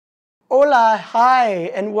Hola,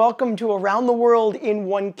 hi, and welcome to Around the World in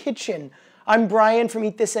One Kitchen. I'm Brian from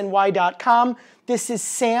EatThisNY.com. This is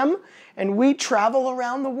Sam, and we travel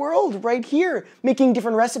around the world right here, making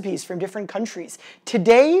different recipes from different countries.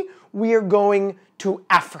 Today, we are going to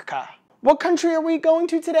Africa. What country are we going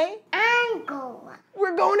to today? Angola.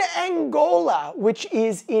 We're going to Angola, which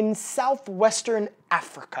is in southwestern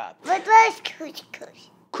Africa. What was couscous?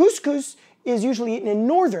 Couscous is usually eaten in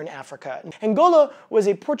northern Africa. Angola was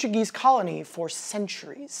a Portuguese colony for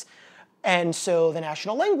centuries. And so the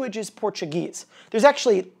national language is Portuguese. There's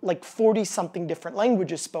actually like 40-something different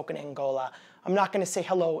languages spoken in Angola. I'm not going to say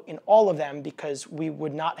hello in all of them because we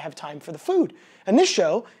would not have time for the food. And this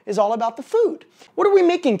show is all about the food. What are we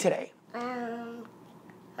making today?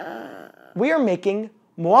 We are making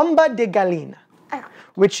Muamba de Galinha,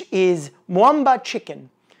 which is Muamba chicken.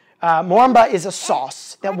 Muamba is a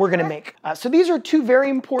sauce that we're going to make. So these are two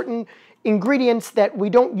very important ingredients that we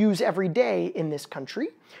don't use every day in this country.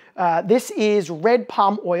 This is red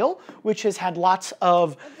palm oil, which has had lots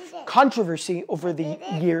of controversy over the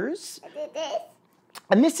years.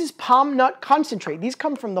 And this is palm nut concentrate. These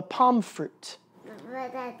come from the palm fruit.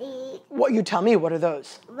 What are these? What you tell me, what are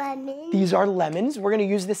those? Lemons. These are lemons. We're going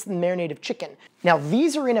to use this in marinated chicken. Now,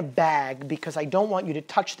 these are in a bag because I don't want you to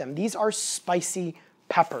touch them. These are spicy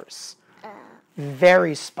peppers.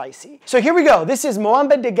 Very spicy. So here we go. This is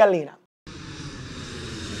Muamba de Galinha.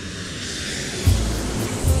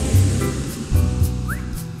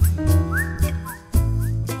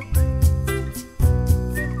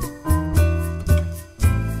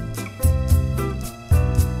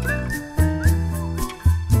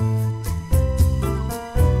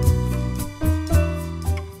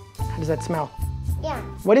 How does that smell? Yeah.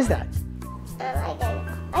 What is that? I like it.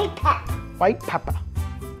 White pepper. White pepper.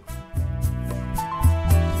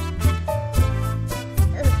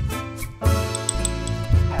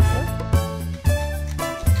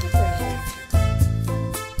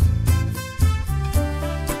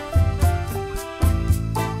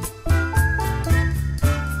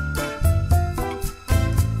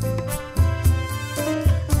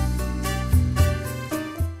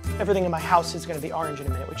 Everything in my house is going to be orange in a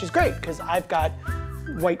minute, which is great because I've got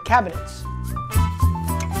white cabinets.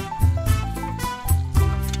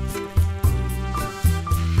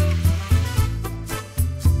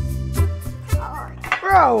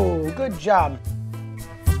 Bro, good job.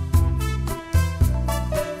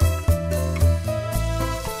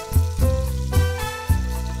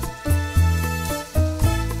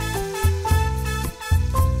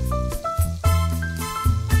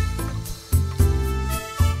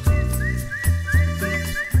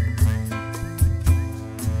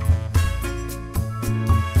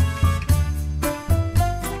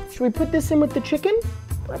 Should we put this in with the chicken?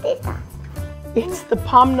 What is that? It's the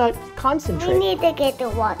palm nut concentrate. We need to get the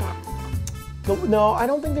water. No, I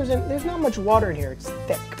don't think there's not much water in here. It's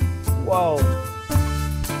thick. Whoa.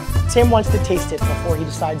 Sam wants to taste it before he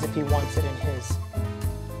decides if he wants it in his.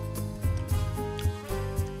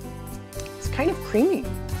 It's kind of creamy.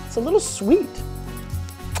 It's a little sweet.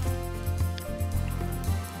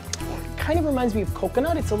 It kind of reminds me of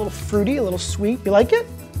coconut. It's a little fruity, a little sweet. You like it?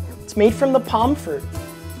 It's made from the palm fruit.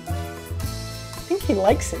 I think he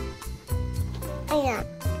likes it. I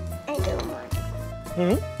don't want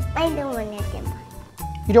it. I don't want it in mine.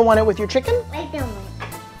 You don't want it with your chicken? I don't want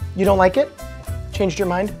it. You don't like it? Changed your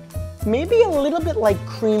mind? Maybe a little bit like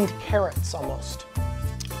creamed carrots almost.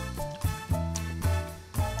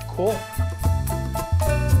 Cool.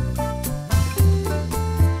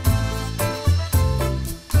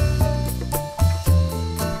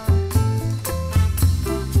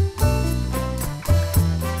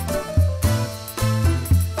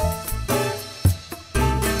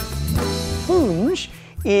 Funge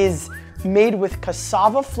is made with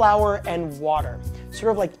cassava flour and water,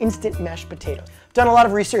 sort of like instant mashed potatoes. I've done a lot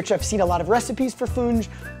of research, I've seen a lot of recipes for funge.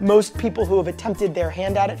 Most people who have attempted their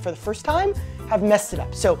hand at it for the first time have messed it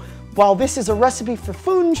up. So while this is a recipe for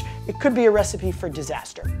funge, it could be a recipe for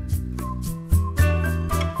disaster.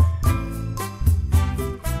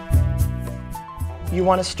 You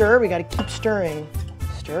want to stir? We got to keep stirring.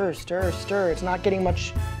 Stir, stir, stir. It's not getting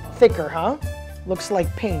much thicker, huh? Looks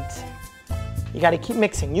like paint. You got to keep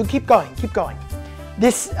mixing. You keep going, keep going.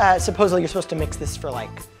 This, supposedly you're supposed to mix this for like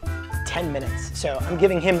 10 minutes. So I'm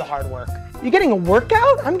giving him the hard work. You getting a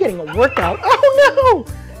workout? I'm getting a workout. Oh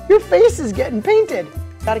no! Your face is getting painted.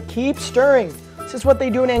 Got to keep stirring. This is what they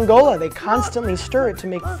do in Angola. They constantly stir it to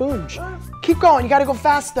make funge. Keep going. You got to go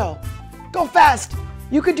fast though. Go fast.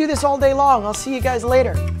 You could do this all day long. I'll see you guys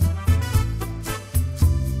later.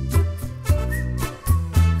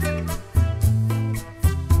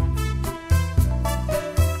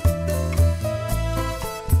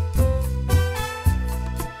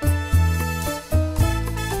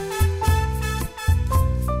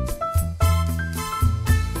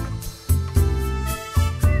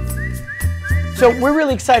 So we're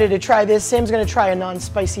really excited to try this. Sam's gonna try a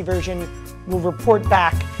non-spicy version. We'll report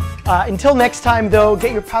back. Until next time though,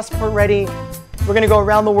 get your passport ready. We're gonna go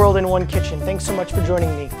around the world in one kitchen. Thanks so much for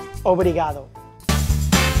joining me. Obrigado.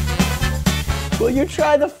 Will you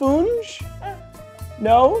try the funge?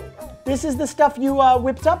 No? This is the stuff you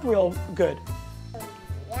whipped up real good.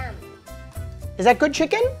 Yum. Is that good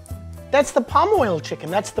chicken? That's the palm oil chicken.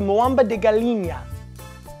 That's the Muamba de Galinha.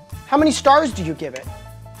 How many stars do you give it?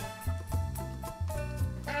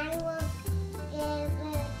 I will give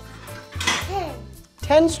it 10.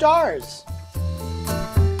 10 stars.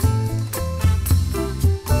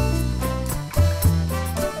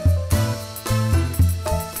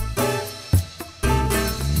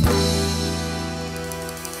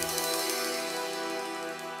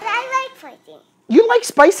 I like spicy. You like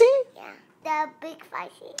spicy? Yeah. The big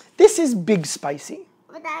spicy. This is big spicy.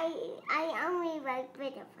 But I only like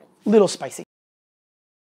bit of it. Little spicy.